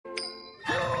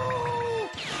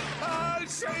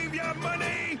save your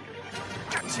money?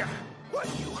 Gotcha!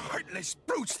 What do you heartless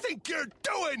brutes think you're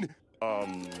doing?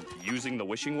 Using the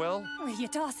wishing well? Well, you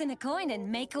toss in a coin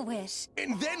and make a wish.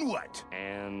 And then what?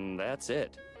 And that's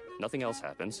it. Nothing else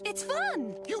happens. It's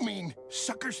fun! You mean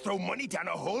suckers throw money down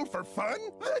a hole for fun?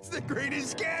 That's the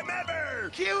greatest scam ever!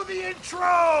 Cue the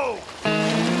intro!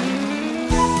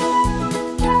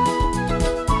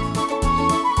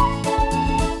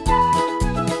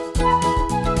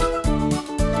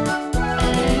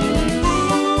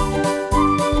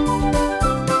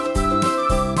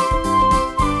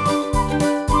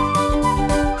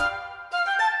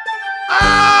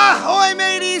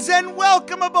 And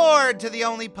welcome aboard to the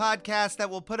only podcast that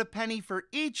will put a penny for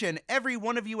each and every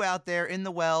one of you out there in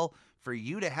the well for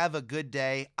you to have a good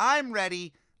day. I'm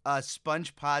ready, a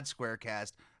SpongePod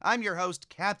Squarecast. I'm your host,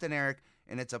 Captain Eric,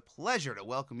 and it's a pleasure to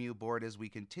welcome you aboard as we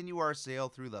continue our sail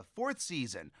through the 4th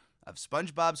season of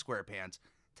SpongeBob SquarePants.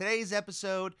 Today's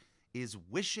episode is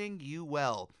Wishing You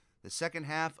Well, the second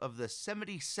half of the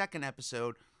 72nd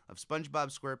episode of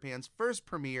SpongeBob SquarePants, first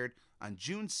premiered on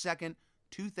June 2nd,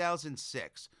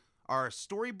 2006. Our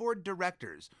storyboard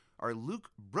directors are Luke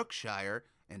Brookshire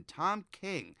and Tom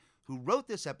King, who wrote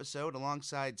this episode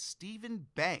alongside Stephen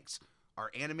Banks.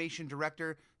 Our animation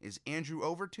director is Andrew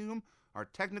Overtomb, our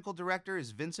technical director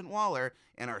is Vincent Waller,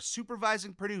 and our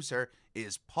supervising producer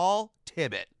is Paul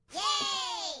Tibbett.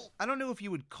 Yay! I don't know if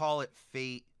you would call it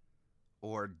fate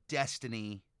or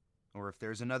destiny, or if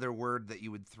there's another word that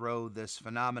you would throw this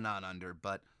phenomenon under,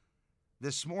 but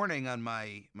this morning on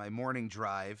my morning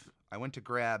drive, I went to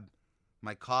grab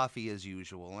my coffee as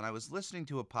usual, and I was listening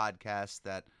to a podcast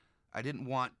that I didn't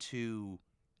want to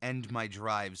end my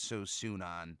drive so soon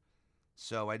on.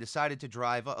 So I decided to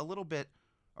drive a little bit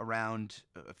around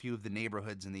a few of the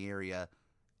neighborhoods in the area,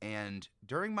 and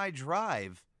during my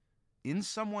drive, in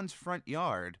someone's front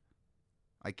yard,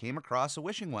 I came across a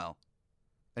wishing well.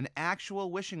 An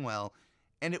actual wishing well,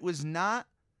 and it was not,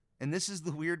 and this is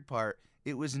the weird part,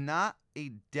 it was not a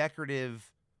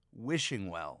decorative wishing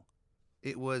well.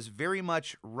 It was very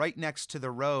much right next to the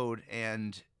road,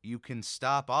 and you can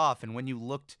stop off, and when you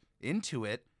looked into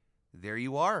it, there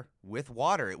you are, with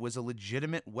water. It was a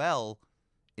legitimate well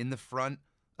in the front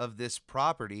of this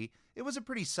property. It was a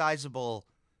pretty sizable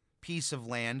piece of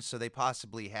land, so they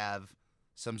possibly have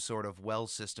some sort of well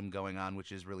system going on,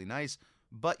 which is really nice.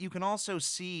 But you can also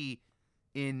see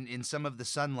in some of the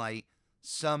sunlight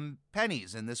some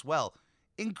pennies in this well.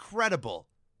 Incredible.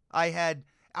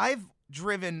 I've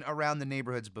driven around the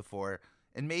neighborhoods before,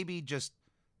 and maybe just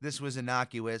this was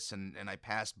innocuous and I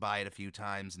passed by it a few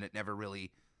times and it never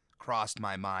really crossed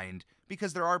my mind,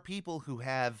 because there are people who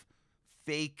have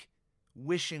fake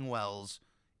wishing wells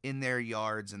in their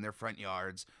yards and their front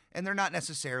yards, and they're not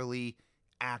necessarily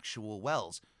actual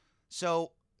wells.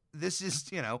 So this is,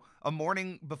 a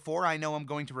morning before I know I'm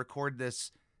going to record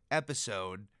this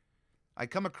episode, I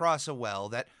come across a well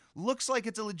that looks like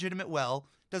it's a legitimate well,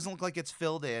 doesn't look like it's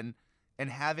filled in, and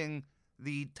having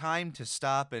the time to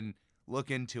stop and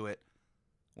look into it,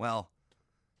 well,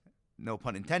 no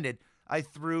pun intended, I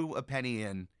threw a penny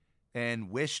in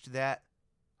and wished that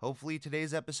hopefully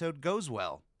today's episode goes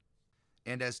well.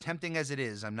 And as tempting as it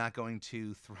is, I'm not going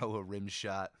to throw a rim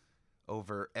shot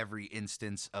over every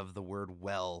instance of the word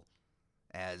well,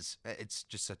 as it's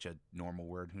just such a normal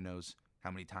word. Who knows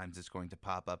how many times it's going to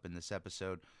pop up in this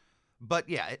episode. But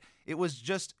yeah, it was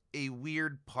just a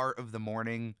weird part of the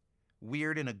morning,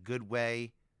 weird in a good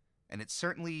way, and it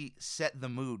certainly set the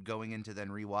mood going into then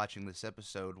rewatching this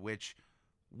episode, which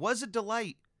was a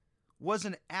delight, was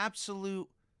an absolute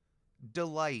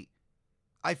delight.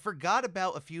 I forgot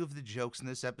about a few of the jokes in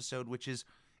this episode, which is,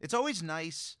 it's always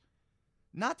nice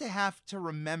not to have to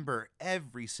remember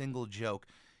every single joke.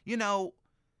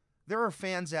 There are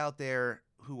fans out there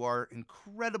who are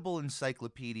incredible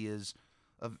encyclopedias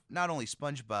of not only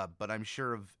SpongeBob, but I'm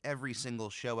sure of every single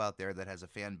show out there that has a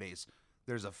fan base.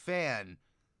 There's a fan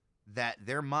that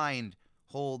their mind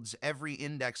holds every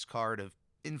index card of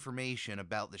information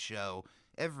about the show,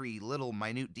 every little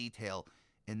minute detail,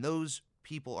 and those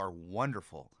people are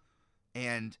wonderful.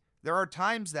 And there are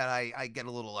times that I get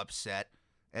a little upset,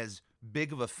 as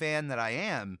big of a fan that I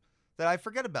am, that I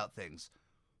forget about things.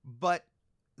 But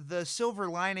the silver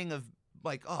lining of,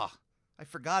 I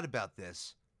forgot about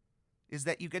this, is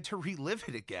that you get to relive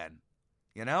it again,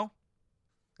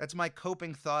 That's my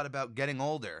coping thought about getting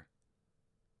older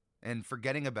and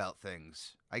forgetting about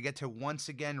things. I get to once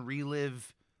again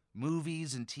relive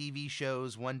movies and TV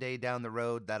shows one day down the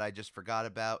road that I just forgot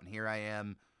about, and here I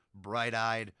am,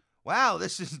 bright-eyed. Wow,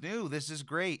 this is new, this is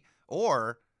great.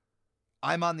 Or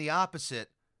I'm on the opposite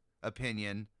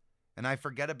opinion, and I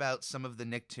forget about some of the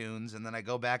Nicktoons, and then I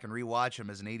go back and rewatch them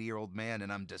as an 80-year-old man,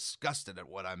 and I'm disgusted at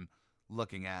what I'm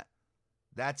looking at.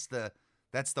 That's the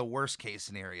worst case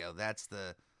scenario. That's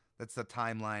the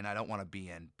timeline I don't want to be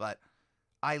in. But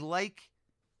I like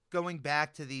going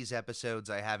back to these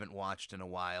episodes I haven't watched in a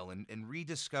while and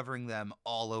rediscovering them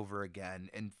all over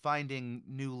again and finding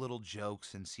new little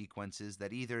jokes and sequences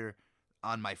that either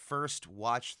on my first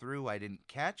watch through I didn't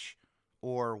catch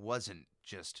or wasn't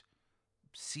just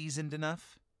seasoned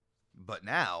enough. But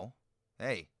now,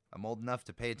 hey, I'm old enough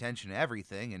to pay attention to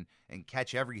everything and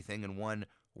catch everything in one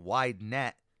wide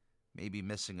net, maybe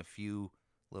missing a few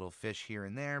little fish here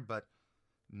and there, but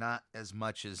not as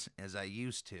much as I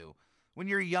used to. When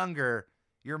you're younger,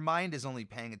 your mind is only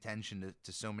paying attention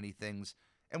to so many things,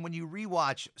 and when you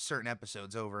rewatch certain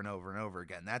episodes over and over and over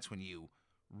again, that's when you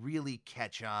really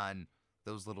catch on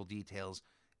those little details.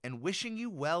 And Wishing You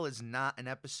Well is not an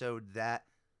episode that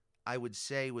I would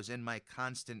say was in my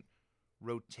constant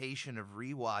rotation of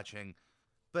rewatching,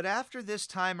 but after this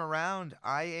time around,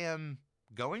 I am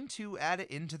going to add it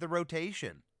into the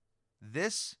rotation.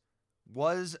 This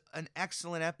was an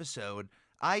excellent episode.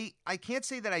 I can't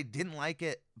say that I didn't like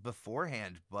it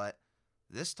beforehand, but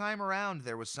this time around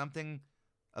there was something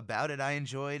about it I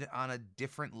enjoyed on a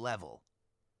different level.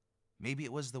 Maybe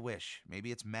it was the wish.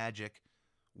 Maybe it's magic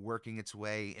working its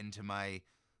way into my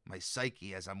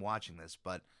psyche as I'm watching this,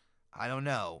 but I don't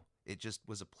know. It just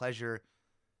was a pleasure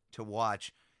to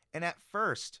watch. And at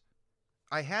first,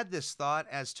 I had this thought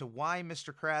as to why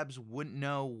Mr. Krabs wouldn't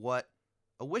know what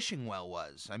a wishing well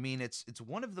was. I mean, it's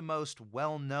one of the most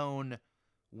well-known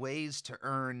ways to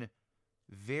earn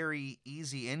very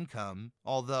easy income,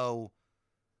 although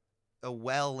a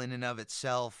well in and of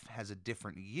itself has a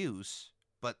different use,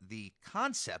 but the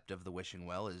concept of the wishing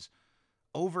well is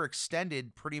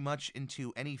overextended pretty much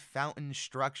into any fountain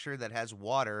structure that has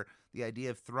water. The idea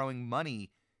of throwing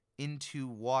money into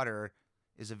water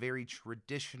is a very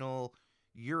traditional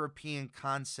European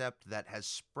concept that has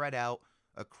spread out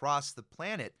across the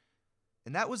planet.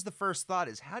 And that was the first thought,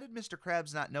 is how did Mr.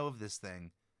 Krabs not know of this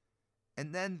thing?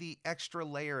 And then the extra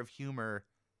layer of humor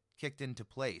kicked into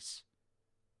place.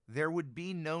 There would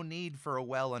be no need for a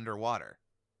well underwater.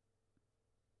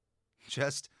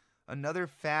 Just another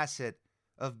facet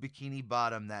of Bikini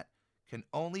Bottom that can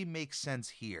only make sense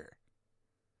here.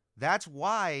 That's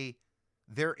why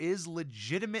there is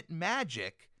legitimate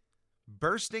magic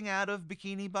bursting out of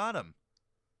Bikini Bottom.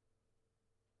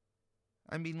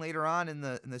 I mean, later on in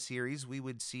the series, we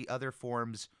would see other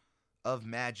forms of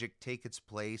magic take its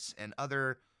place and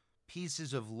other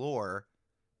pieces of lore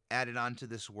added onto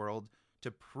this world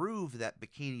to prove that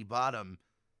Bikini Bottom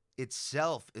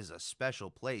itself is a special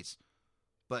place.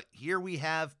 But here we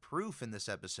have proof in this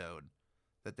episode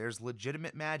that there's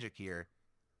legitimate magic here.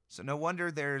 So no wonder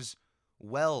there's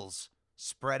wells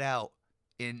spread out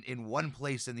in one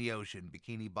place in the ocean,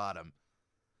 Bikini Bottom.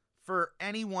 For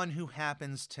anyone who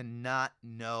happens to not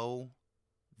know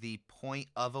the point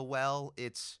of a well,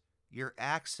 it's your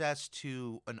access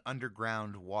to an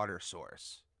underground water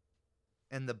source.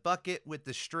 And the bucket with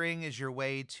the string is your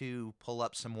way to pull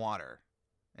up some water.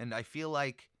 And I feel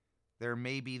like there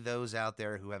may be those out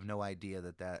there who have no idea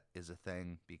that that is a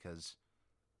thing, because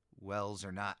wells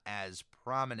are not as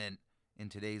prominent in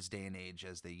today's day and age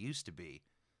as they used to be.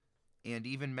 And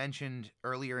even mentioned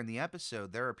earlier in the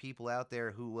episode, there are people out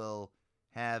there who will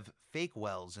have fake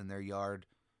wells in their yard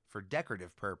for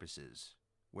decorative purposes,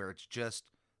 where it's just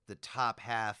the top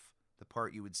half, the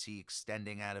part you would see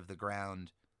extending out of the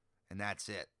ground, and that's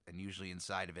it. And usually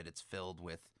inside of it, it's filled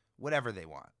with whatever they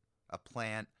want. A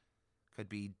plant, could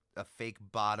be a fake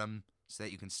bottom so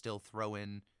that you can still throw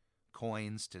in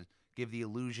coins to give the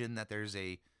illusion that there's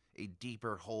a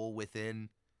deeper hole within.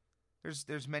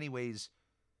 There's many ways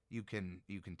you can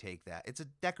take that. It's a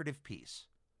decorative piece,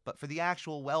 but for the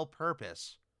actual well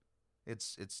purpose,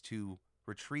 it's to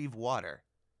retrieve water.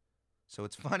 So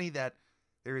it's funny that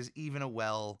there is even a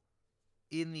well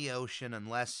in the ocean,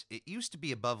 unless it used to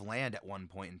be above land at one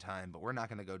point in time, but we're not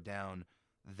going to go down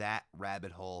that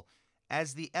rabbit hole.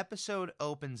 As the episode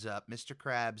opens up, Mr.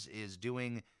 Krabs is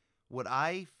doing what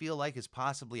I feel like is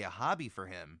possibly a hobby for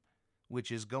him,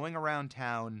 which is going around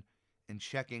town and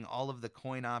checking all of the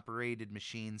coin-operated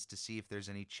machines to see if there's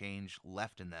any change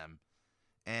left in them.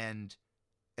 And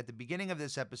at the beginning of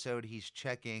this episode, he's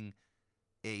checking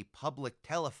a public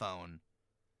telephone,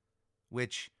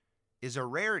 which is a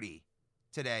rarity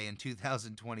today in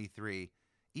 2023.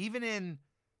 Even in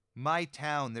my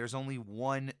town, there's only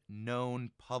one known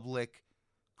public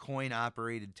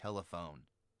coin-operated telephone,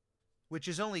 which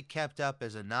is only kept up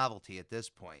as a novelty at this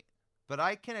point. But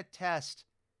I can attest,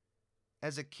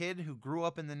 as a kid who grew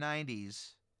up in the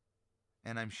 90s,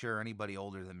 and I'm sure anybody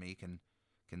older than me can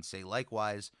say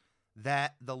likewise,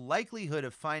 that the likelihood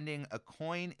of finding a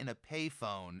coin in a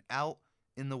payphone out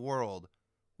in the world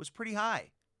was pretty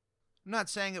high. I'm not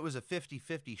saying it was a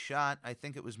 50-50 shot. I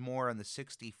think it was more on the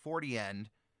 60-40 end,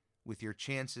 with your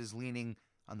chances leaning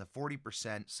on the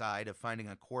 40% side of finding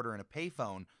a quarter in a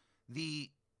payphone.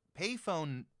 The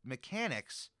payphone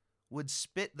mechanics would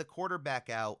spit the quarter back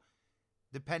out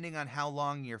depending on how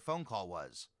long your phone call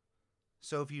was.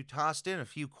 So if you tossed in a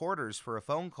few quarters for a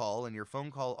phone call and your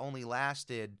phone call only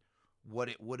lasted what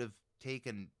it would have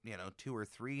taken, 2 or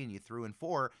 3, and you threw in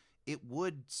 4, it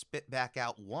would spit back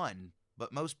out 1.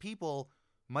 But most people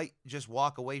might just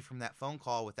walk away from that phone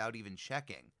call without even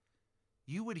checking.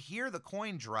 You would hear the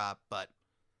coin drop, but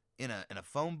in a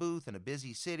phone booth in a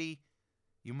busy city,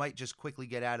 you might just quickly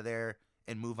get out of there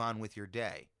and move on with your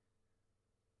day.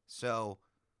 So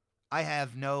I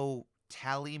have no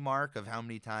tally mark of how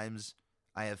many times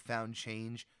I have found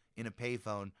change in a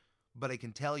payphone, but I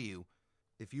can tell you,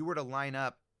 if you were to line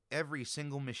up every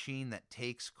single machine that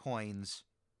takes coins,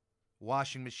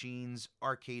 washing machines,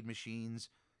 arcade machines,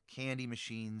 candy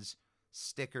machines,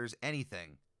 stickers,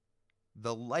 anything,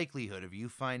 the likelihood of you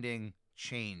finding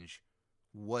change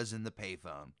was in the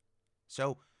payphone.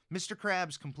 So Mr.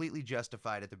 Krabs completely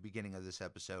justified at the beginning of this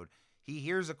episode. He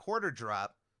hears a quarter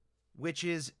drop, which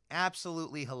is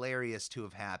absolutely hilarious to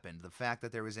have happened. The fact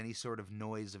that there was any sort of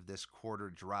noise of this quarter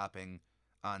dropping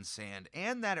on sand,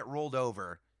 and that it rolled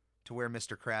over to where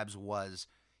Mr. Krabs was.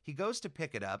 He goes to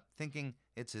pick it up, thinking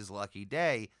it's his lucky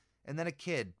day, and then a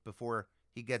kid, before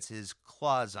he gets his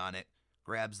claws on it,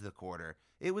 grabs the quarter.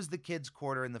 It was the kid's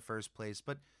quarter in the first place,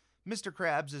 but Mr.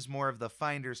 Krabs is more of the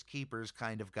finders keepers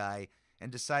kind of guy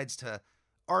and decides to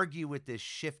argue with this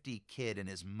shifty kid and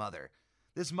his mother.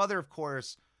 This mother, of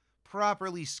course,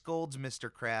 properly scolds Mr.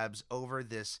 Krabs over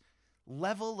this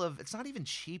level of, it's not even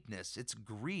cheapness, it's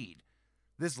greed.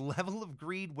 This level of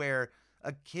greed where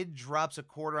a kid drops a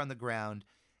quarter on the ground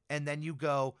and then you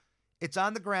go, it's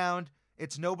on the ground,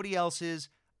 it's nobody else's,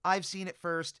 I've seen it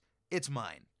first, it's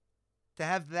mine. To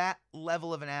have that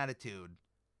level of an attitude,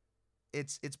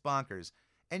 it's bonkers.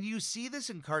 And you see this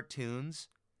in cartoons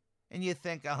and you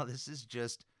think, oh, this is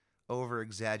just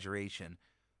over-exaggeration.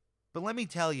 But let me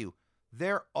tell you,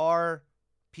 there are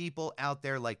people out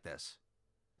there like this.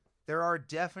 There are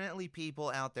definitely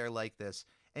people out there like this.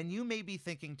 And you may be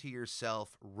thinking to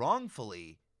yourself,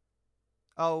 wrongfully,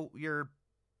 oh, you're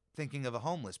thinking of a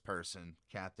homeless person,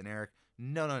 Captain Eric.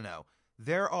 No.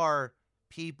 There are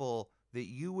people that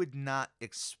you would not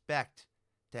expect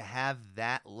to have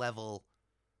that level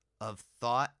of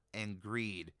thought and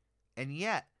greed. And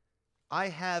yet, I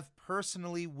have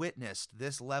personally witnessed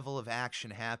this level of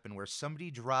action happen where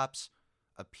somebody drops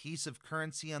a piece of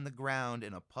currency on the ground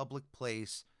in a public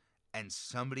place and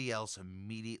somebody else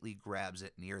immediately grabs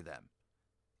it near them.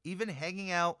 Even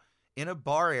hanging out in a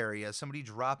bar area, somebody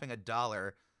dropping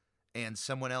 $1 and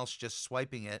someone else just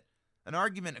swiping it, an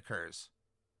argument occurs.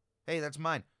 Hey, that's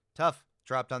mine. Tough.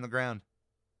 Dropped on the ground.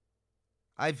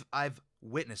 I've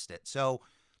witnessed it. So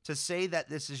to say that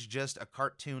this is just a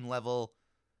cartoon level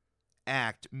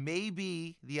act,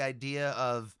 maybe the idea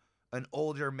of an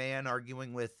older man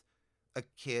arguing with a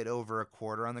kid over a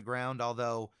quarter on the ground,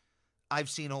 although I've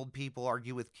seen old people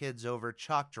argue with kids over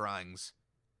chalk drawings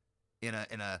in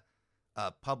a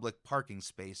public parking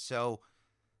space. So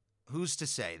who's to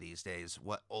say these days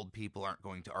what old people aren't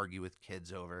going to argue with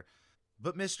kids over?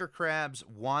 But Mr. Krabs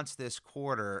wants this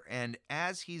quarter, and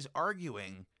as he's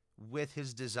arguing with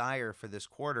his desire for this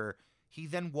quarter, he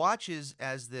then watches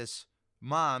as this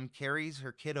mom carries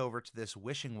her kid over to this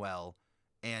wishing well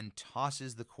and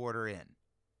tosses the quarter in.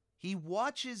 He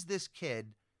watches this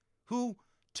kid who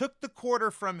took the quarter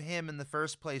from him in the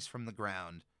first place from the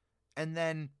ground and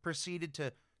then proceeded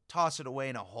to toss it away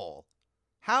in a hole.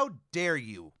 How dare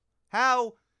you?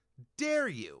 How dare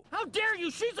you? How dare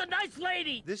you? She's a nice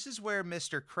lady! This is where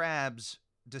Mr. Krabs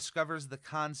discovers the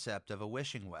concept of a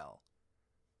wishing well.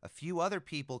 A few other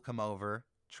people come over,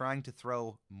 trying to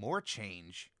throw more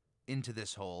change into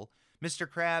this hole. Mr.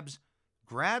 Krabs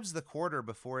grabs the quarter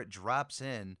before it drops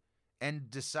in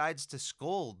and decides to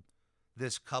scold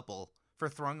this couple for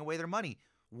throwing away their money.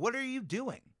 What are you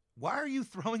doing? Why are you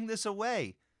throwing this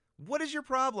away? What is your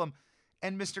problem?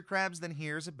 And Mr. Krabs then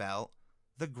hears about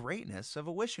the greatness of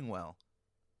a wishing well.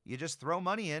 You just throw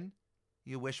money in,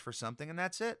 you wish for something, and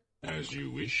that's it. As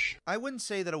you wish. I wouldn't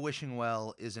say that a wishing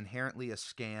well is inherently a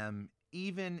scam,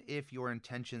 even if your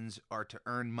intentions are to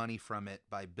earn money from it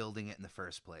by building it in the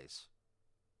first place.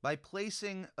 By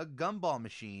placing a gumball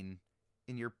machine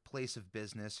in your place of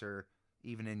business or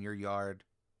even in your yard,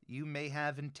 you may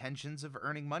have intentions of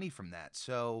earning money from that.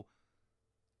 So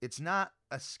it's not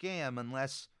a scam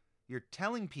unless you're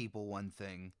telling people one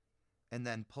thing and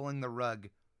then pulling the rug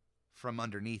from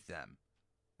underneath them.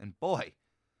 And boy,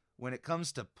 when it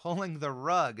comes to pulling the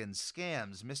rug and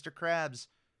scams, Mr. Krabs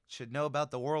should know about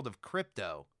the world of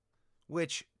crypto.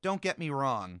 Which, don't get me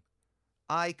wrong,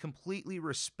 I completely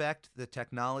respect the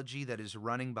technology that is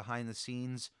running behind the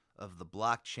scenes of the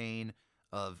blockchain,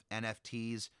 of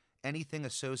NFTs, anything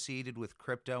associated with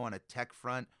crypto on a tech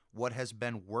front, what has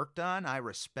been worked on, I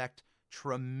respect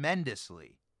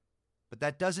tremendously. But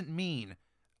that doesn't mean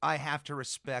I have to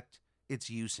respect its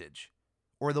usage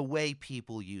or the way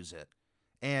people use it.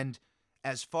 And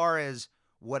as far as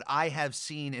what I have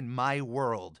seen in my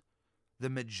world, the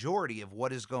majority of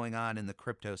what is going on in the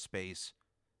crypto space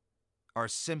are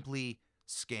simply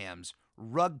scams,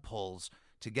 rug pulls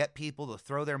to get people to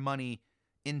throw their money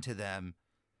into them.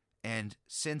 And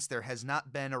since there has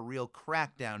not been a real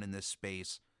crackdown in this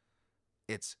space,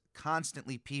 it's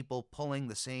constantly people pulling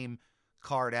the same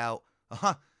card out.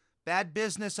 Bad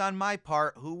business on my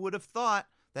part. Who would have thought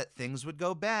that things would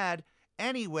go bad?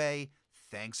 Anyway,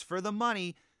 thanks for the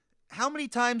money. How many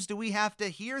times do we have to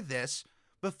hear this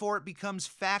before it becomes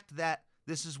fact that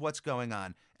this is what's going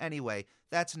on? Anyway,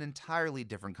 that's an entirely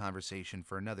different conversation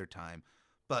for another time.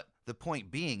 But the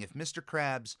point being, if Mr.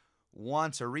 Krabs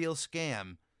wants a real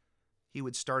scam, he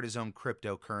would start his own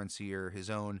cryptocurrency or his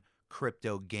own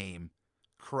crypto game,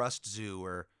 Crust Zoo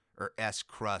or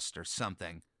S-Crust or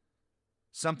something.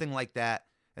 Something like that,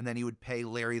 and then he would pay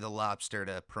Larry the Lobster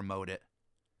to promote it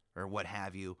or what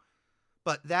have you.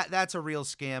 But that's a real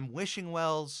scam. Wishing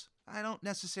wells, I don't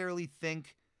necessarily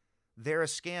think they're a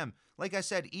scam. Like I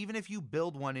said, even if you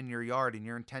build one in your yard and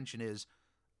your intention is,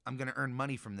 I'm going to earn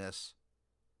money from this,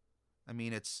 I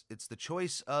mean, it's the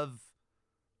choice of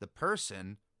the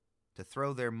person to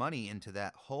throw their money into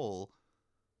that hole,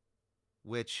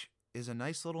 which is a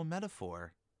nice little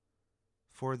metaphor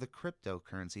for the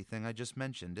cryptocurrency thing I just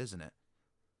mentioned, isn't it?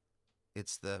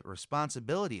 It's the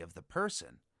responsibility of the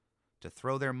person to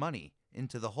throw their money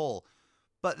into the hole.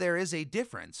 But there is a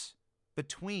difference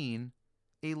between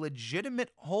a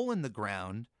legitimate hole in the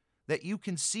ground that you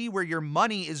can see where your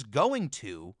money is going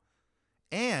to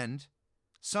and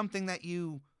something that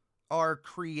you are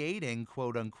creating,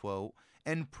 quote unquote,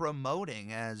 and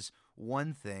promoting as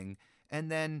one thing,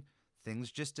 and then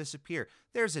things just disappear.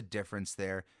 There's a difference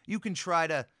there. You can try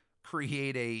to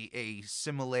create a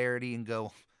similarity and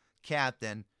go,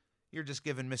 Captain, you're just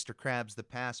giving Mr. Krabs the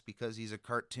pass because he's a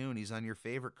cartoon. He's on your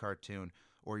favorite cartoon.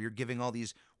 Or you're giving all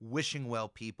these wishing well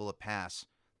people a pass.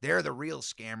 They're the real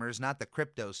scammers, not the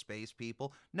crypto space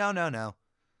people. No.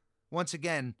 Once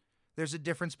again, there's a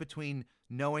difference between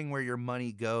knowing where your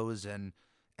money goes and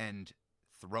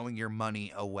throwing your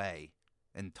money away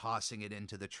and tossing it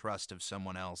into the trust of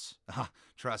someone else.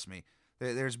 Trust me,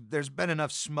 there's been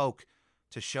enough smoke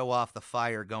to show off the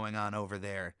fire going on over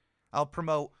there. I'll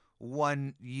promote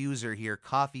one user here,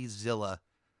 CoffeeZilla,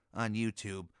 on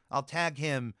YouTube. I'll tag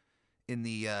him in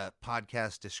the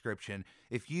podcast description.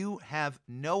 If you have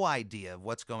no idea of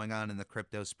what's going on in the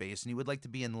crypto space and you would like to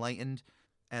be enlightened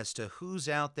as to who's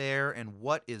out there and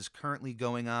what is currently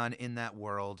going on in that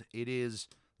world, it is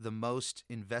the most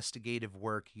investigative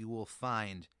work you will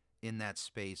find in that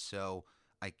space, so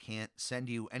I can't send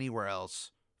you anywhere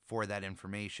else for that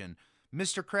information.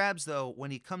 Mr. Krabs, though, when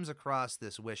he comes across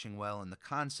this wishing well and the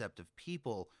concept of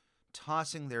people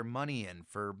tossing their money in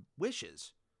for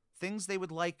wishes, things they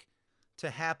would like to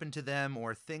happen to them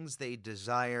or things they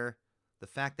desire, the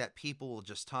fact that people will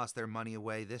just toss their money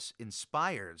away, this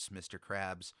inspires Mr.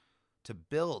 Krabs to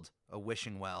build a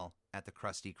wishing well at the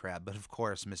Krusty Krab. But of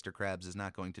course, Mr. Krabs is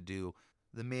not going to do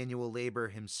the manual labor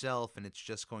himself, and it's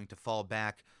just going to fall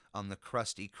back on the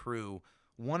Krusty crew.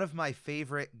 One of my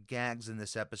favorite gags in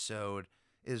this episode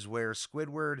is where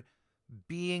Squidward,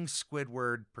 being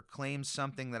Squidward, proclaims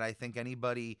something that I think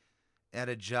anybody at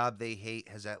a job they hate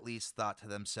has at least thought to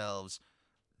themselves,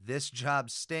 this job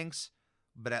stinks,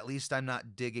 but at least I'm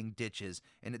not digging ditches.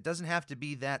 And it doesn't have to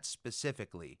be that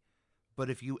specifically. But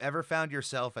if you ever found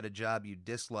yourself at a job you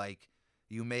dislike,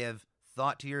 you may have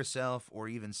thought to yourself or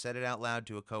even said it out loud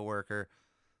to a coworker,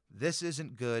 this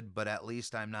isn't good, but at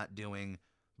least I'm not doing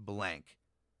blank.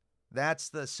 That's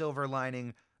the silver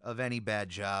lining of any bad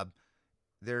job.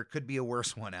 There could be a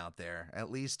worse one out there.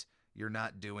 At least you're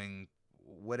not doing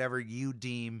whatever you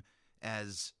deem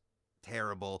as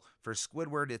terrible. For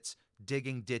Squidward, it's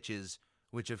digging ditches,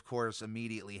 which of course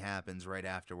immediately happens right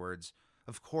afterwards.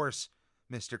 Of course,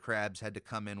 Mr. Krabs had to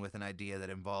come in with an idea that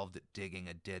involved digging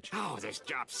a ditch. Oh, this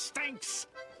job stinks.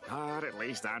 But at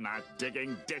least I'm not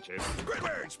digging ditches.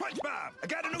 Squidward, SpongeBob, I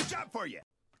got a new job for you.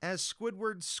 As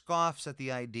Squidward scoffs at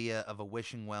the idea of a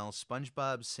wishing well,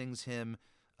 SpongeBob sings him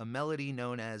a melody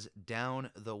known as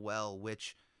Down the Well,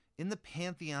 which, in the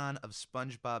pantheon of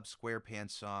SpongeBob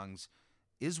SquarePants songs,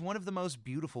 is one of the most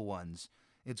beautiful ones.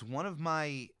 It's one of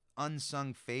my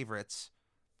unsung favorites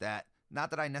that, not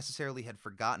that I necessarily had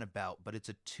forgotten about, but it's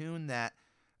a tune that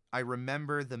I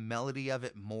remember the melody of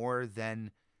it more than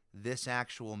this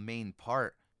actual main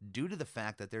part, due to the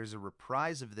fact that there's a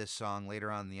reprise of this song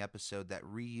later on in the episode that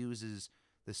reuses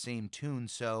the same tune.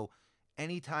 So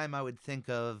anytime I would think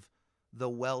of the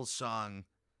Well song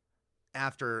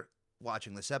after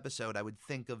watching this episode, I would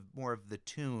think of more of the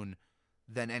tune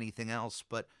than anything else.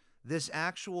 But this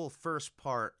actual first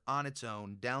part on its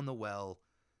own, Down the Well,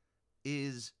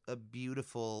 is a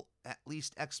beautiful, at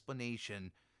least,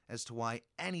 explanation as to why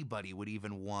anybody would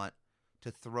even want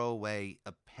to throw away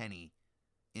a penny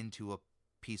into a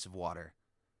piece of water.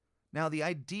 Now, the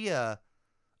idea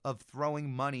of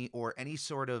throwing money or any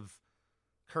sort of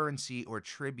currency or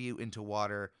tribute into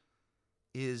water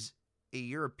is a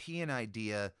European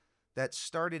idea that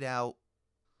started out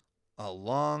a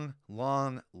long,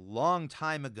 long, long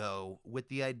time ago with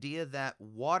the idea that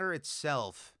water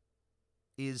itself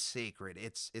is sacred.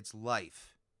 It's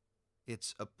life.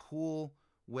 It's a pool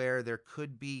where there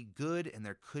could be good and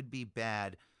there could be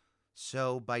bad.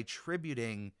 So by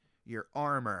tributing your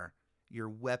armor, your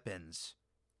weapons,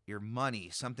 your money,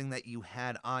 something that you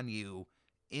had on you,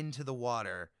 into the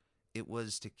water, it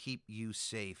was to keep you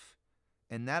safe.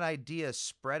 And that idea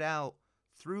spread out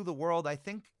through the world. I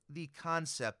think the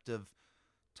concept of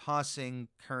tossing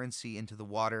currency into the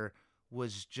water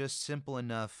was just simple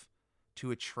enough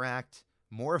to attract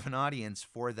more of an audience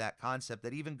for that concept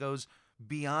that even goes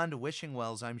beyond wishing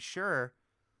wells. I'm sure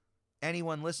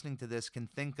anyone listening to this can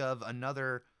think of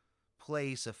another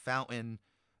place, a fountain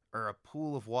or a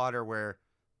pool of water where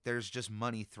there's just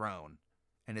money thrown.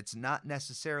 And it's not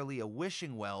necessarily a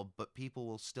wishing well, but people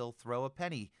will still throw a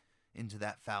penny into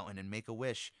that fountain and make a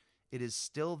wish. It is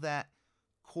still that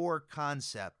core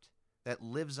concept that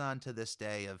lives on to this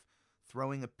day of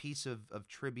throwing a piece of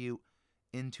tribute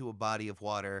into a body of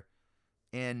water.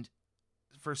 And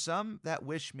for some, that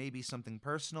wish may be something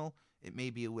personal. It may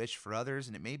be a wish for others,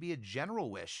 and it may be a general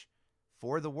wish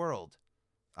for the world.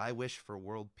 I wish for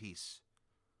world peace.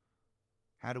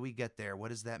 How do we get there?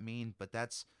 What does that mean? But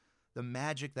that's the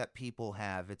magic that people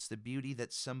have. It's the beauty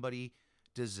that somebody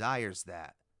desires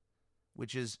that,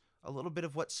 which is a little bit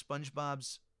of what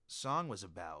SpongeBob's song was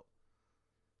about.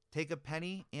 Take a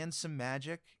penny and some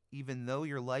magic. Even though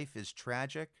your life is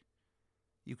tragic,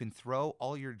 you can throw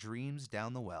all your dreams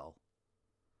down the well.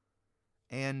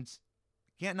 And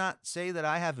can't not say that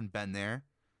I haven't been there,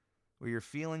 where you're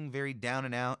feeling very down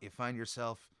and out, you find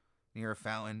yourself near a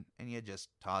fountain, and you just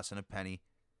toss in a penny.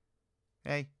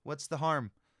 Hey, what's the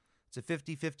harm? It's a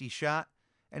 50-50 shot,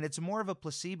 and it's more of a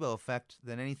placebo effect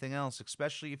than anything else,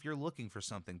 especially if you're looking for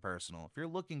something personal. If you're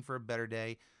looking for a better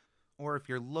day, or if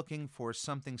you're looking for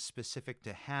something specific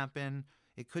to happen,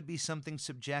 it could be something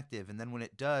subjective, and then when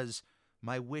it does,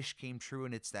 my wish came true,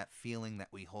 and it's that feeling that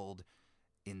we hold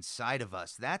inside of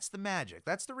us. That's the magic.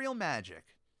 That's the real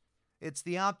magic. It's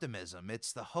the optimism.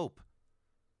 It's the hope.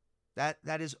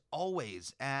 That is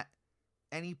always, at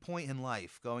any point in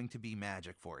life, going to be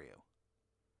magic for you.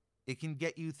 It can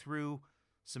get you through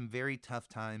some very tough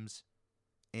times,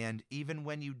 and even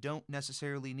when you don't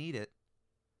necessarily need it,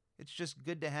 it's just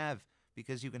good to have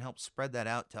because you can help spread that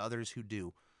out to others who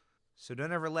do. So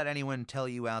don't ever let anyone tell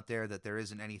you out there that there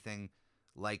isn't anything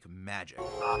like magic.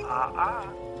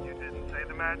 You didn't say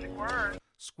the magic word.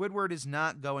 Squidward is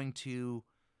not going to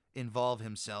involve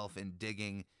himself in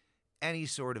digging any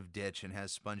sort of ditch and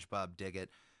has SpongeBob dig it,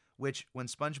 which, when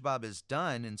SpongeBob is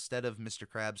done, instead of Mr.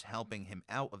 Krabs helping him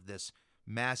out of this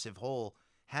massive hole,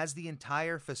 has the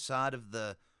entire facade of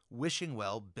the wishing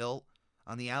well built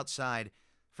on the outside.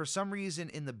 For some reason,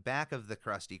 in the back of the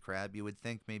Krusty Krab, you would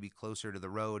think maybe closer to the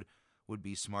road would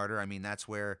be smarter. I mean, that's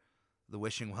where the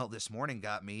wishing well this morning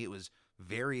got me. It was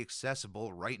very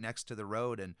accessible, right next to the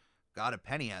road, and got a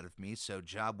penny out of me, so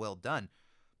job well done.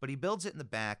 But he builds it in the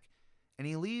back, and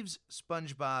he leaves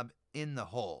SpongeBob in the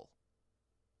hole,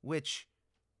 which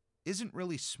isn't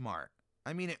really smart.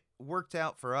 I mean, it worked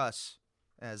out for us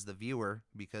as the viewer,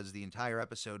 because the entire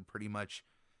episode pretty much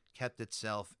kept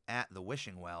itself at the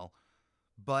wishing well.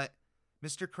 But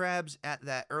Mr. Krabs at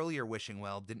that earlier wishing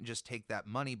well didn't just take that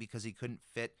money because he couldn't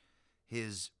fit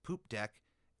his poop deck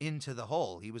into the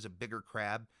hole. He was a bigger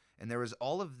crab, and there was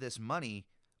all of this money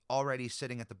already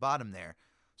sitting at the bottom there.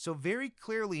 So very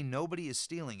clearly nobody is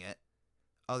stealing it,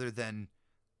 other than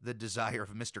the desire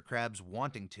of Mr. Krabs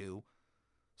wanting to.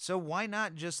 So why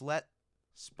not just let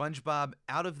SpongeBob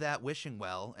out of that wishing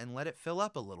well and let it fill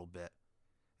up a little bit,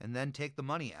 and then take the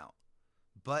money out.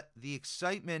 But the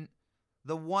excitement,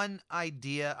 the one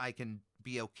idea I can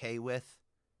be okay with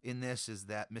in this is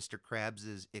that Mr.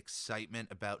 Krabs' excitement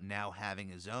about now having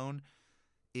his own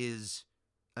is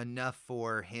enough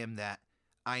for him that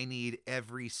I need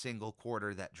every single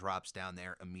quarter that drops down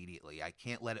there immediately. I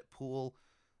can't let it pool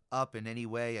up in any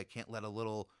way. I can't let a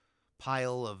little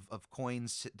pile of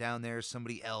coins sit down there.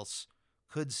 Somebody else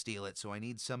could steal it, so I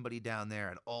need somebody down there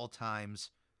at all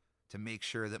times to make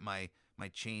sure that my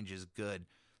change is good.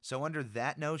 So under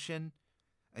that notion,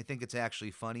 I think it's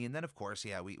actually funny. And then, of course,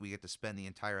 yeah, we get to spend the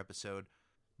entire episode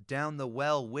down the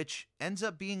well, which ends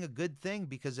up being a good thing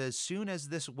because as soon as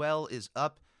this well is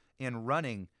up and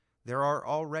running, there are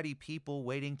already people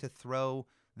waiting to throw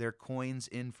their coins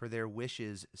in for their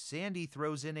wishes. Sandy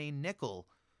throws in a nickel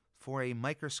for a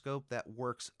microscope that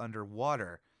works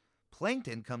underwater.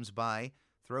 Plankton comes by,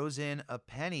 throws in a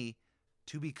penny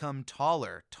to become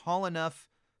taller, tall enough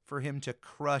for him to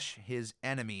crush his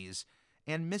enemies.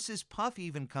 And Mrs. Puff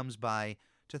even comes by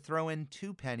to throw in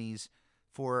 2 pennies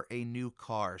for a new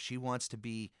car. She wants to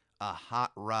be a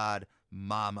hot rod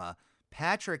mama.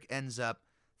 Patrick ends up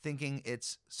thinking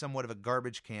it's somewhat of a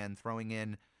garbage can, throwing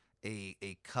in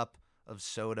a cup of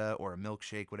soda or a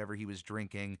milkshake, whatever he was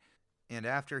drinking. And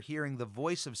after hearing the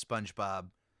voice of SpongeBob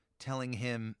telling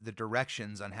him the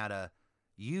directions on how to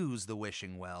use the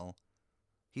wishing well,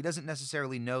 he doesn't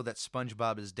necessarily know that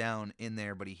SpongeBob is down in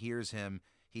there, but he hears him.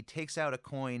 He takes out a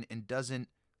coin and doesn't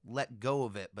let go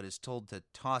of it, but is told to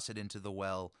toss it into the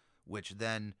well, which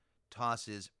then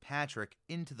tosses Patrick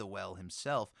into the well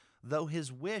himself, though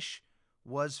his wish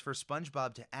was for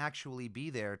SpongeBob to actually be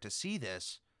there to see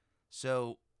this.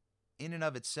 So, in and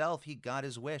of itself, he got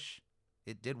his wish.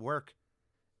 It did work.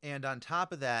 And on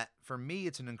top of that, for me,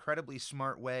 it's an incredibly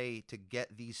smart way to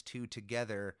get these two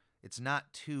together. It's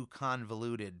not too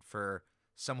convoluted for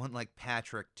someone like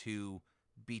Patrick to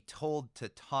be told to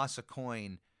toss a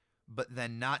coin, but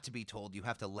then not to be told you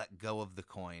have to let go of the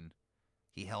coin.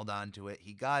 He held on to it.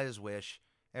 He got his wish.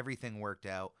 Everything worked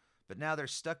out. But now they're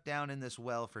stuck down in this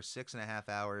well for 6.5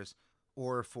 hours,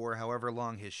 or for however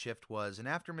long his shift was. And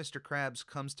after Mr. Krabs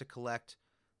comes to collect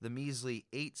the measly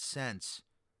 8 cents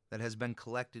that has been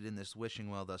collected in this wishing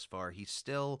well thus far, he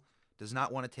still does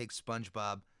not want to take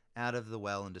SpongeBob out of the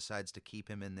well and decides to keep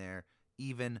him in there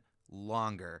even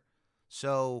longer.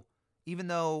 So, even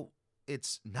though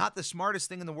it's not the smartest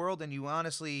thing in the world, and you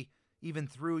honestly even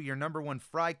threw your number 1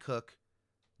 fry cook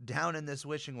down in this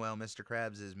wishing well, Mr.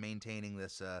 Krabs is maintaining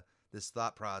this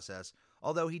thought process.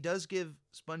 Although he does give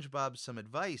SpongeBob some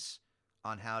advice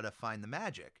on how to find the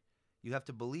magic. You have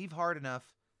to believe hard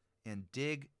enough and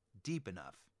dig deep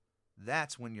enough.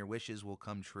 That's when your wishes will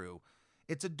come true.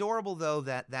 It's adorable, though,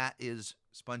 that is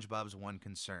SpongeBob's one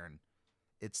concern.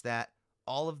 It's that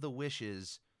all of the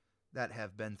wishes that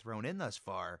have been thrown in thus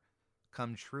far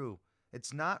come true.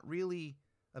 It's not really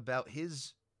about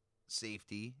his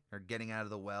safety or getting out of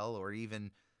the well or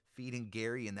even feeding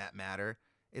Gary in that matter.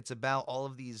 It's about all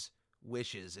of these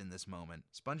wishes in this moment.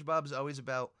 SpongeBob's always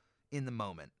about in the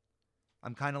moment.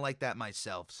 I'm kind of like that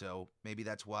myself, so maybe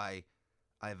that's why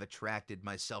I've attracted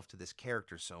myself to this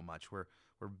character so much. We're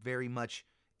very much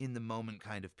in the moment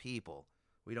kind of people.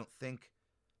 We don't think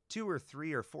 2 or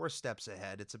 3 or 4 steps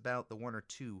ahead. It's about the 1 or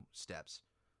 2 steps.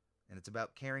 And it's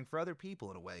about caring for other people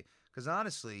in a way. Because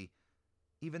honestly,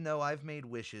 even though I've made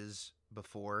wishes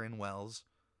before in wells,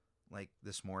 like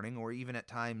this morning, or even at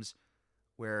times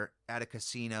where at a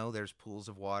casino there's pools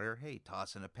of water, hey,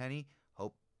 toss in a penny,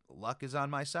 hope luck is on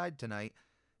my side tonight.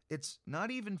 It's not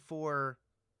even for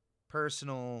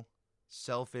personal,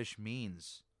 selfish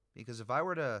means. Because if I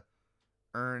were to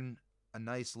earn a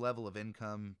nice level of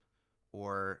income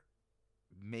or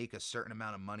make a certain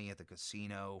amount of money at the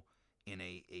casino in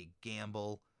a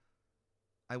gamble,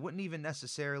 I wouldn't even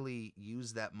necessarily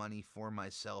use that money for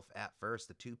myself at first.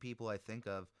 The 2 people I think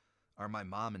of are my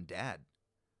mom and dad,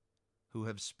 who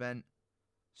have spent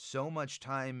so much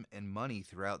time and money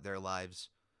throughout their lives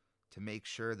to make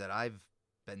sure that I've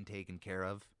been taken care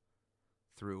of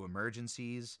through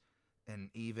emergencies and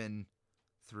even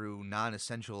through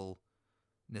non-essential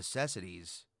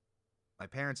necessities. My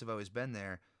parents have always been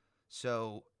there.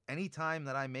 So anytime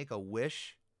that I make a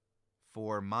wish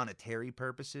for monetary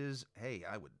purposes, hey,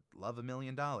 I would love $1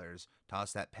 million.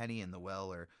 Toss that penny in the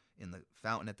well or in the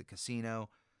fountain at the casino.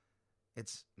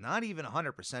 It's not even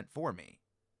 100% for me.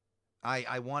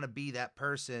 I want to be that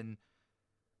person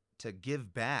to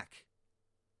give back.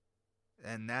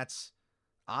 And that's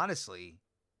honestly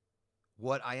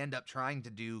what I end up trying to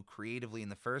do creatively in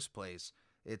the first place.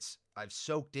 I've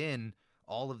soaked in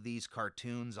all of these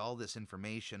cartoons, all this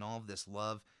information, all of this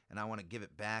love, and I want to give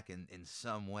it back in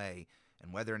some way.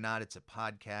 And whether or not it's a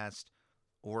podcast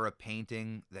or a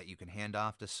painting that you can hand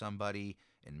off to somebody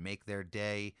and make their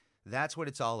day, that's what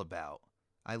it's all about.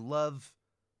 I love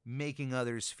making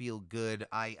others feel good.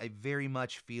 I very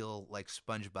much feel like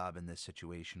SpongeBob in this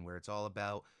situation, where it's all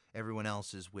about everyone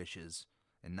else's wishes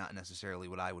and not necessarily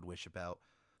what I would wish about.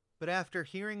 But after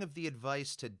hearing of the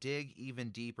advice to dig even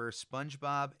deeper,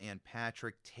 SpongeBob and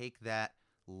Patrick take that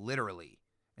literally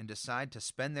and decide to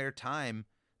spend their time,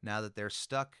 now that they're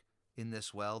stuck in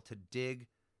this well, to dig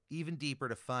even deeper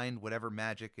to find whatever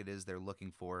magic it is they're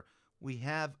looking for. We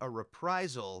have a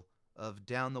reprisal of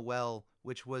Down the Well,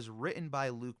 which was written by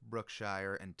Luke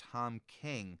Brookshire and Tom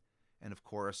King, and of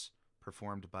course,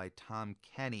 performed by Tom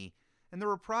Kenny. And the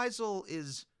reprisal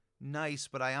is nice,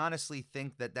 but I honestly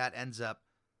think that ends up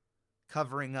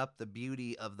covering up the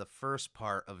beauty of the first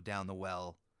part of Down the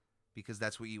Well, because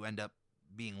that's what you end up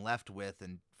being left with,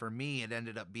 and for me, it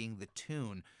ended up being the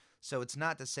tune. So it's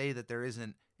not to say that there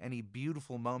isn't any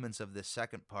beautiful moments of this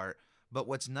second part, but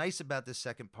what's nice about this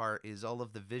second part is all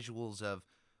of the visuals of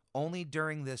only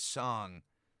during this song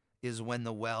is when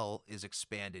the well is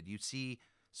expanded. You see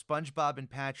SpongeBob and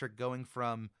Patrick going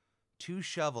from 2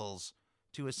 shovels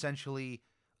to essentially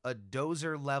a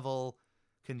dozer-level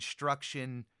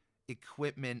construction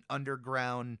equipment,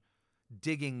 underground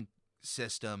digging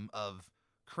system of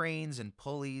cranes and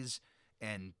pulleys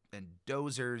and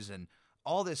dozers and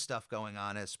all this stuff going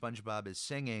on as SpongeBob is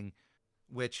singing,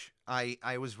 which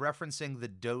I was referencing the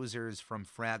dozers from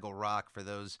Fraggle Rock for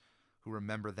those who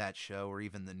remember that show, or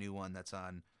even the new one that's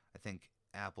on, I think,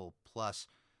 Apple Plus.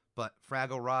 But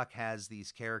Fraggle Rock has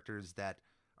these characters that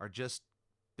are just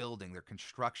building their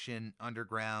construction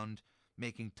underground,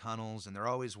 making tunnels, and they're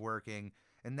always working.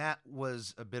 And that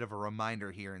was a bit of a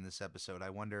reminder here in this episode.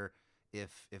 I wonder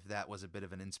if that was a bit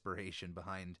of an inspiration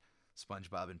behind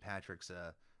SpongeBob and Patrick's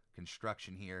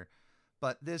construction here.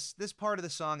 But this part of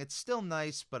the song, it's still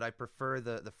nice, but I prefer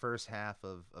the first half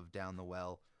of Down the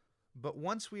Well. But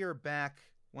once we are back,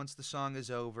 once the song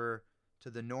is over, to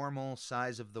the normal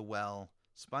size of the well,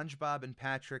 SpongeBob and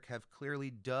Patrick have clearly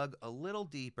dug a little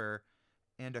deeper,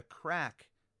 and a crack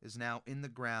is now in the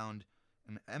ground,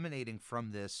 and emanating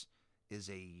from this is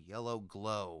a yellow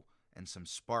glow and some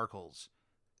sparkles.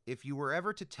 If you were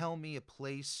ever to tell me a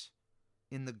place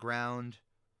in the ground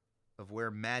of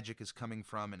where magic is coming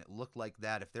from and it looked like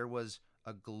that, if there was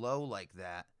a glow like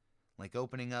that, like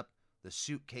opening up the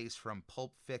suitcase from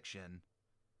Pulp Fiction,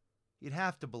 you'd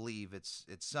have to believe it's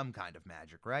some kind of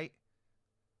magic, right?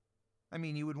 I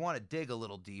mean, you would want to dig a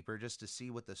little deeper just to see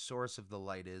what the source of the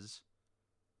light is.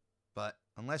 But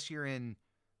unless you're in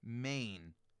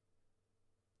Maine,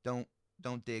 don't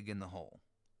dig in the hole.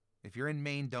 If you're in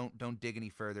Maine, don't dig any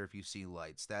further if you see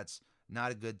lights. That's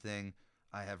not a good thing.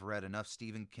 I have read enough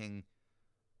Stephen King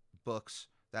books.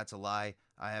 That's a lie.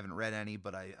 I haven't read any,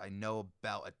 but I know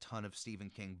about a ton of Stephen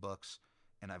King books,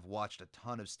 and I've watched a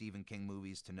ton of Stephen King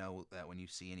movies to know that when you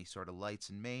see any sort of lights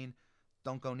in Maine,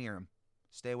 don't go near them.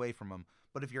 Stay away from them.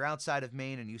 But if you're outside of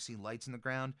Maine and you see lights in the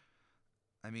ground,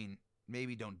 I mean,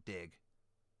 maybe don't dig.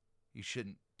 You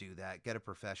shouldn't do that. Get a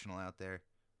professional out there.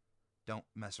 Don't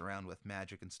mess around with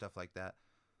magic and stuff like that.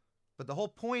 But the whole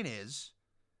point is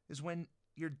when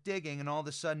you're digging and all of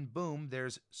a sudden, boom,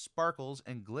 there's sparkles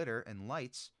and glitter and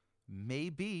lights,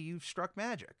 maybe you've struck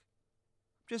magic.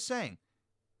 Just saying.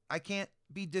 I can't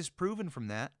be disproven from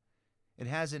that. It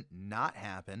hasn't not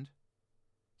happened,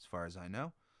 as far as I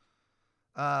know.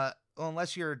 Well,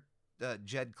 unless you're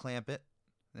Jed Clampett,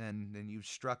 then you've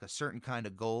struck a certain kind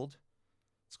of gold.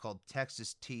 It's called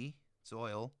Texas tea. It's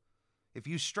oil. If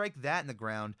you strike that in the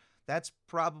ground, that's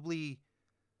probably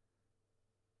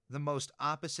the most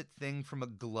opposite thing from a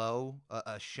glow.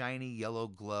 A shiny yellow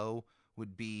glow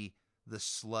would be the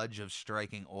sludge of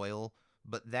striking oil.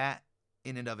 But that,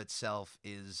 in and of itself,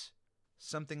 is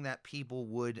something that people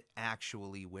would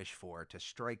actually wish for. To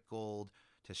strike gold,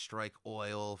 to strike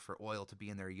oil, for oil to be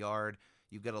in their yard.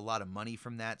 You get a lot of money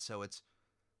from that, so it's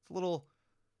a little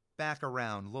back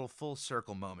around, a little full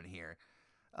circle moment here.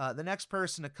 The next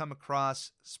person to come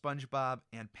across SpongeBob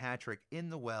and Patrick in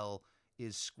the well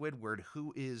is Squidward,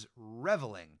 who is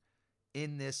reveling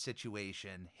in this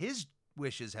situation. His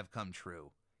wishes have come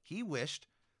true. He wished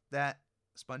that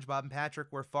SpongeBob and Patrick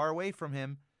were far away from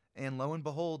him, and lo and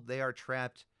behold, they are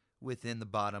trapped within the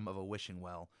bottom of a wishing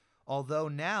well. Although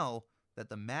now that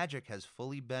the magic has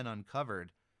fully been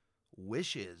uncovered,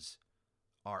 wishes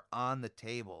are on the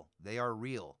table. They are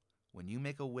real. When you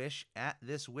make a wish at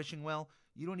this wishing well,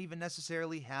 you don't even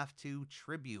necessarily have to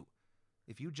tribute.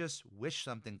 If you just wish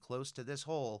something close to this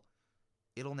hole,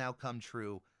 it'll now come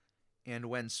true. And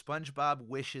when SpongeBob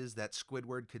wishes that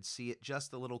Squidward could see it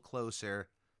just a little closer,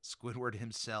 Squidward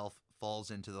himself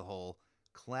falls into the hole.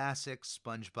 Classic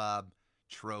SpongeBob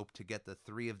trope to get the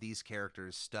three of these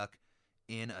characters stuck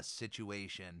in a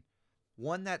situation.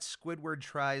 One that Squidward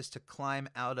tries to climb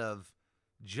out of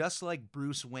just like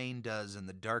Bruce Wayne does in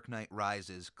The Dark Knight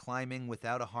Rises, climbing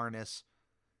without a harness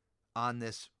on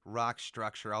this rock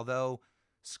structure. Although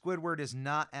Squidward is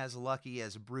not as lucky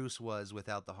as Bruce was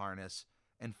without the harness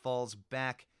and falls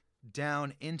back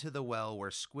down into the well where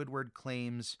Squidward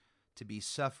claims to be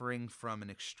suffering from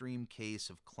an extreme case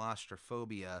of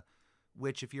claustrophobia,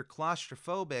 which if you're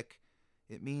claustrophobic,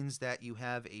 it means that you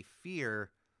have a fear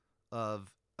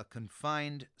of a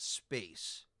confined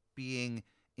space, being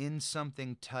in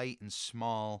something tight and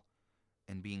small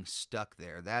and being stuck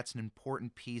there. That's an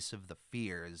important piece of the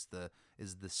fear, is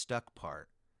the stuck part.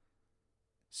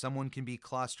 Someone can be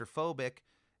claustrophobic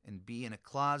and be in a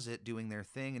closet doing their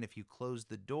thing, and if you close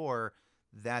the door,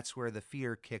 that's where the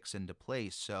fear kicks into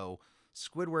place. So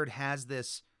Squidward has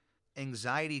this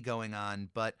anxiety going on,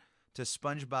 but to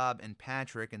SpongeBob and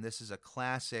Patrick, and this is a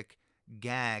classic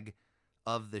gag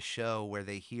of the show where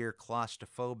they hear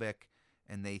claustrophobic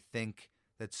and they think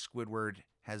that Squidward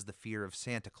has the fear of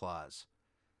Santa Claus.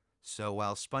 So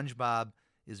while SpongeBob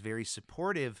is very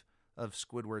supportive of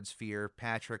Squidward's fear,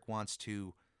 Patrick wants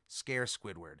to scare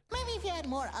Squidward. Maybe if you had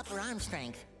more upper arm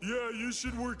strength. Yeah, you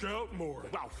should work out more.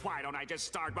 Well, why don't I just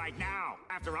start right now?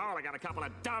 After all, I got a couple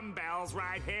of dumbbells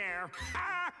right here.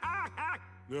 I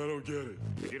don't get it.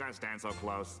 If you don't stand so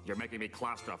close, you're making me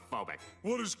claustrophobic.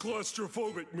 What does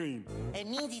claustrophobic mean? It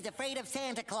means he's afraid of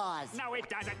Santa Claus. No, it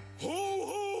doesn't. Ho,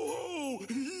 ho, ho!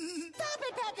 Stop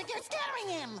it, Patrick, you're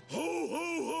scaring him! Ho,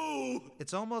 ho, ho!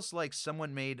 It's almost like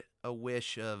someone made a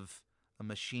wish of a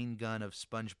machine gun of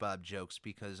SpongeBob jokes,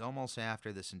 because almost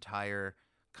after this entire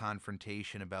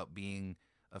confrontation about being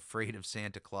afraid of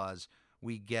Santa Claus,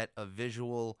 we get a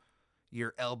visual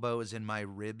 "your elbow is in my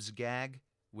ribs" gag,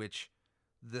 which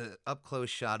the up-close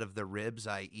shot of the ribs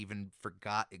I even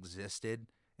forgot existed,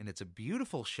 and it's a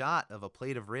beautiful shot of a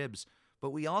plate of ribs, but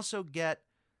we also get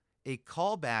a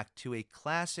callback to a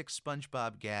classic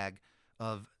SpongeBob gag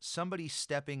of somebody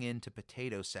stepping into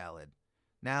potato salad.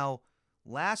 Now,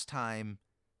 last time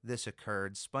this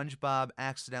occurred, SpongeBob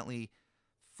accidentally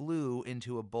flew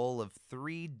into a bowl of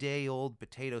 3-day-old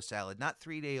potato salad. Not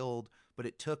 3-day-old, but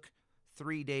it took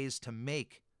 3 days to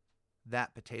make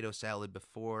that potato salad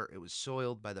before it was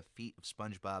soiled by the feet of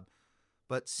SpongeBob.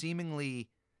 But seemingly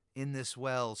in this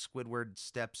well, Squidward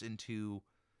steps into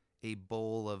a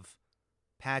bowl of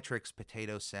Patrick's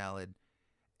potato salad,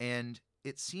 and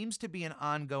it seems to be an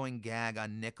ongoing gag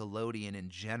on Nickelodeon in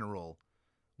general,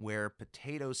 where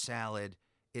potato salad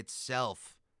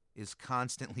itself is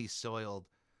constantly soiled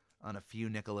on a few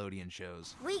Nickelodeon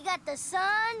shows. We got the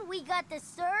sun, we got the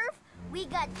surf, we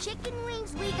got chicken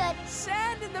wings, we got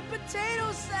sand in the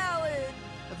potato salad.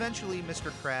 Eventually,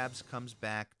 Mr. Krabs comes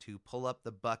back to pull up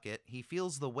the bucket. He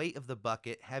feels the weight of the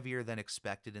bucket heavier than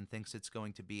expected and thinks it's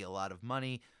going to be a lot of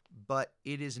money, but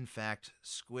it is in fact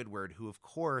Squidward, who of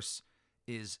course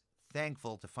is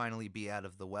thankful to finally be out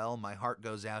of the well. My heart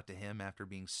goes out to him after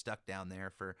being stuck down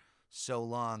there for so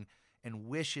long, and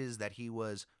wishes that he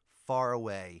was far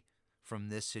away from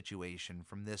this situation,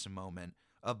 from this moment.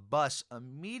 A bus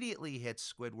immediately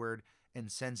hits Squidward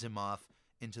and sends him off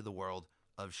into the world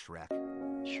of Shrek.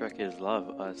 Shrek is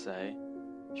love, I say.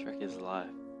 Shrek is life.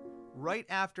 Right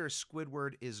after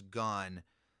Squidward is gone,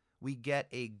 we get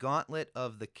a gauntlet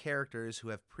of the characters who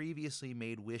have previously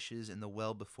made wishes in the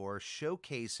well before,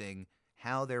 showcasing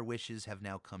how their wishes have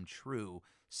now come true.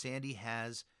 Sandy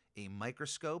has a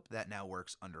microscope that now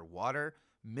works underwater.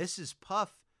 Mrs.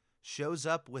 Puff shows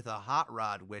up with a hot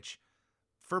rod, which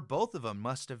for both of them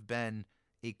must have been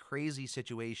a crazy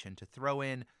situation to throw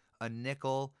in a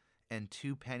nickel and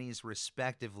 2 pennies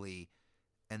respectively,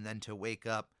 and then to wake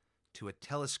up to a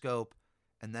telescope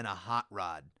and then a hot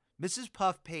rod. Mrs.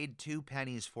 Puff paid 2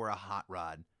 pennies for a hot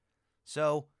rod.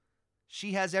 So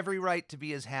she has every right to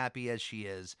be as happy as she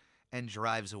is and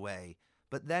drives away.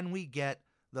 But then we get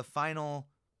the final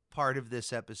part of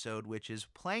this episode, which is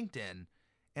Plankton.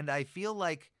 And I feel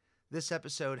like this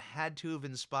episode had to have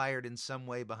inspired in some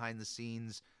way behind the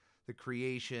scenes the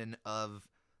creation of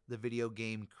the video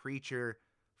game Creature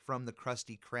from the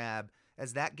Krusty Krab,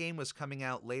 as that game was coming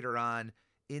out later on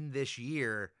in this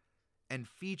year and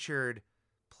featured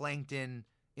Plankton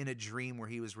in a dream where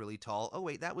he was really tall. Oh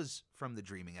wait, that was from the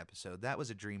Dreaming episode. That was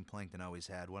a dream Plankton always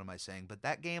had. What am I saying? But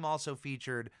that game also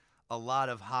featured a lot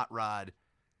of hot rod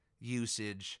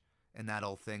usage and that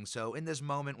whole thing. So in this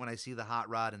moment when I see the hot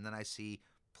rod and then I see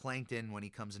Plankton when he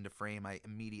comes into frame, I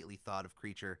immediately thought of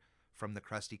Creature from the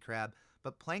Krusty Krab,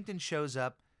 but Plankton shows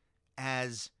up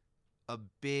as a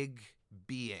big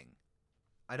being.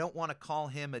 I don't want to call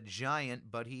him a giant,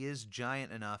 but he is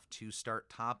giant enough to start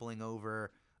toppling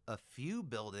over a few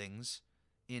buildings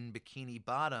in Bikini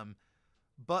Bottom.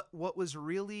 But what was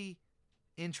really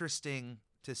interesting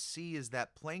to see is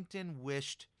that Plankton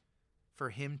wished for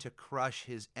him to crush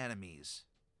his enemies.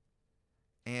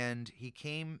 And he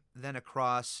came then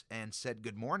across and said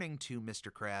good morning to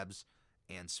Mr. Krabs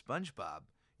and SpongeBob.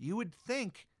 You would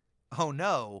think, oh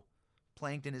no,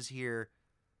 Plankton is here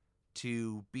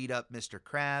to beat up Mr.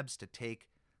 Krabs, to take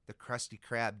the Krusty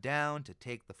Krab down, to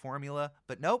take the formula.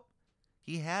 But nope,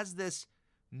 he has this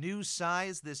new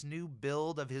size, this new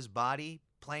build of his body,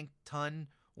 Plankton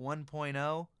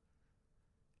 1.0,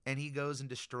 and he goes and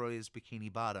destroys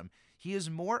Bikini Bottom. He is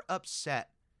more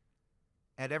upset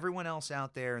at everyone else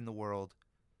out there in the world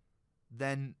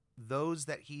than those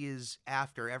that he is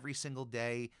after every single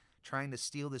day, trying to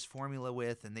steal this formula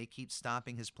with, and they keep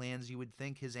stopping his plans. You would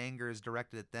think his anger is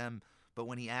directed at them, but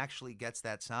when he actually gets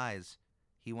that size,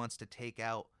 he wants to take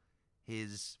out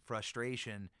his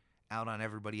frustration out on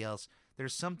everybody else.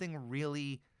 There's something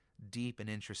really deep and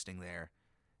interesting there.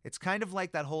 It's kind of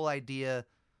like that whole idea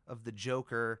of the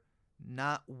Joker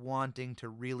not wanting to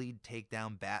really take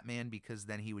down Batman because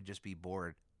then he would just be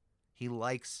bored. He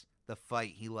likes the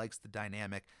fight. He likes the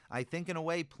dynamic. I think in a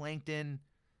way Plankton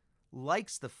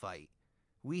likes the fight.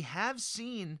 We have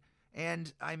seen,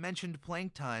 and I mentioned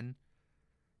Plankton,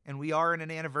 and we are in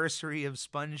an anniversary of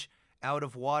Sponge Out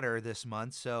of Water this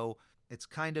month, so it's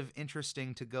kind of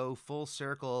interesting to go full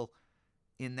circle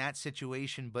in that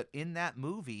situation. But in that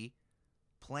movie,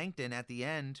 Plankton at the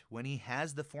end, when he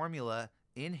has the formula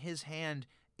in his hand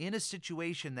in a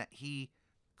situation that he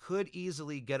could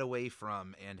easily get away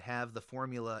from and have the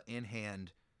formula in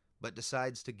hand, but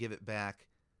decides to give it back.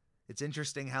 It's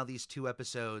interesting how these two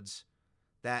episodes,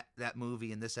 that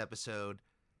movie and this episode,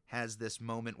 has this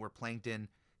moment where Plankton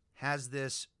has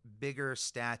this bigger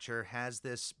stature, has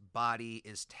this body,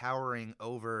 is towering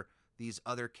over these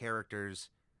other characters,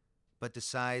 but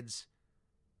decides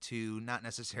to not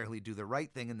necessarily do the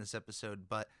right thing in this episode.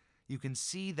 But you can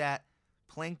see that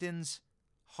Plankton's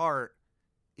heart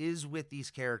is with these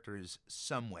characters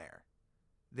somewhere.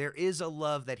 There is a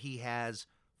love that he has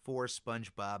for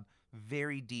SpongeBob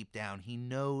very deep down. He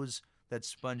knows that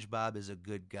SpongeBob is a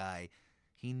good guy.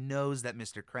 He knows that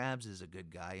Mr. Krabs is a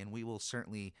good guy, and we will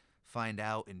certainly find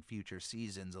out in future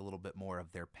seasons a little bit more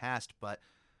of their past. But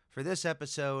for this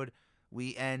episode,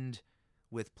 we end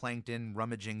with Plankton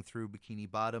rummaging through Bikini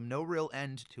Bottom. No real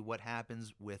end to what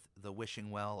happens with the wishing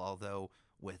well, although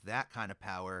with that kind of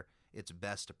power, it's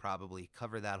best to probably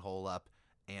cover that hole up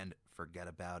and forget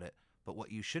about it. But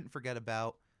what you shouldn't forget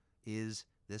about is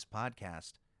this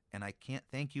podcast. And I can't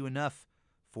thank you enough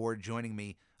for joining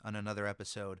me on another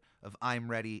episode of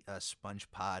I'm Ready, a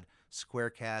SpongePod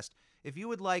Squarecast. If you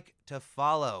would like to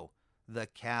follow the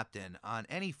Captain on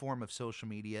any form of social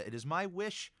media, it is my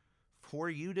wish for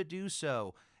you to do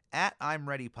so at I'm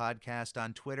Ready Podcast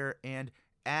on Twitter and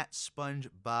at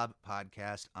SpongeBob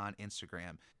Podcast on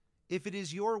Instagram. If it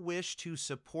is your wish to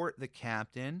support the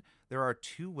Captain, there are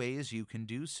two ways you can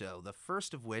do so. The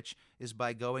first of which is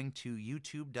by going to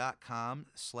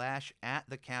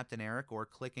youtube.com/@thecaptaineric or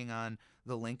clicking on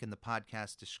the link in the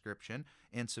podcast description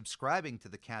and subscribing to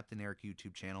the Captain Eric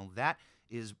YouTube channel. That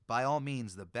is by all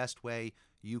means the best way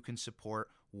you can support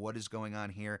what is going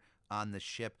on here on the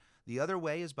ship. The other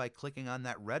way is by clicking on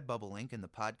that Redbubble link in the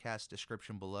podcast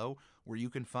description below, where you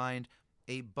can find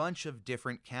a bunch of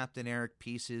different Captain Eric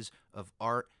pieces of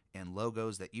art and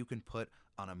logos that you can put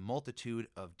on a multitude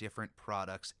of different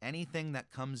products. Anything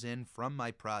that comes in from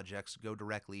my projects go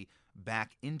directly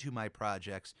back into my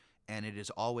projects, and it is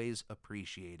always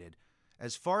appreciated.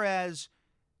 As far as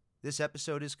this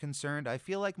episode is concerned, I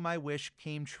feel like my wish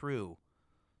came true.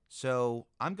 So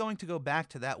I'm going to go back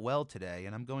to that well today,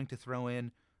 and I'm going to throw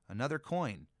in another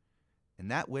coin. And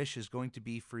that wish is going to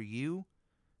be for you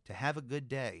to have a good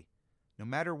day. No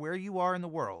matter where you are in the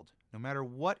world, no matter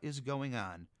what is going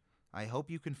on, I hope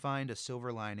you can find a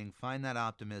silver lining, find that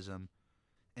optimism,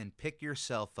 and pick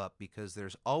yourself up, because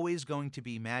there's always going to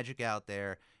be magic out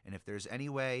there, and if there's any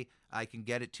way I can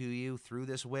get it to you through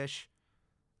this wish,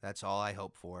 that's all I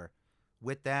hope for.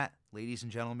 With that, ladies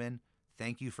and gentlemen,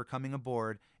 thank you for coming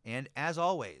aboard, and as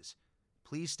always,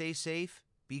 please stay safe,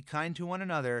 be kind to one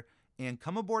another, and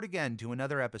come aboard again to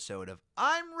another episode of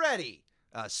I'm Ready,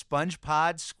 a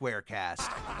SpongePod Squarecast.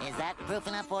 Is that proof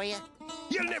enough for you?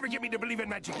 You'll never get me to believe in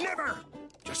magic. Never!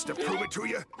 Just to prove it to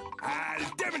you, I'll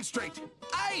demonstrate.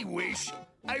 I wish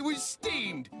I was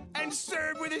steamed and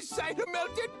served with a side of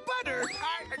melted butter.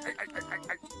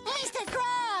 Mr.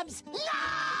 Krabs!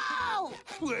 No!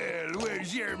 Well,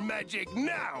 where's your magic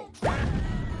now?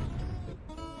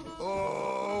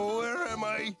 Oh, where am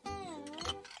I?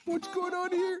 What's going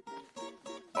on here?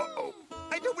 Uh-oh.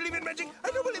 I don't believe in magic. I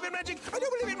don't believe in magic. I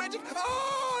don't believe in magic.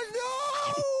 Oh,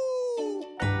 no!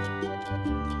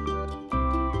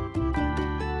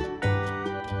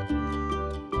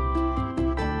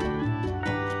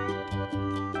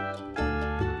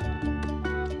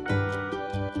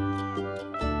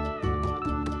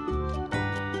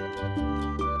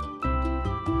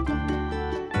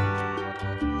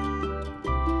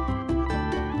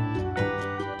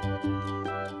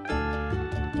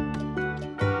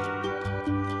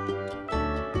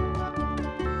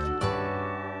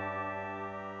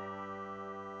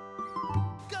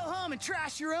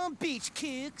 Trash your own beach,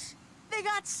 kooks. They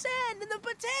got sand in the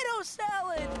potato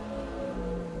salad.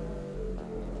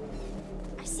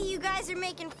 I see you guys are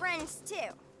making friends,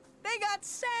 too. They got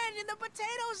sand in the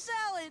potato salad.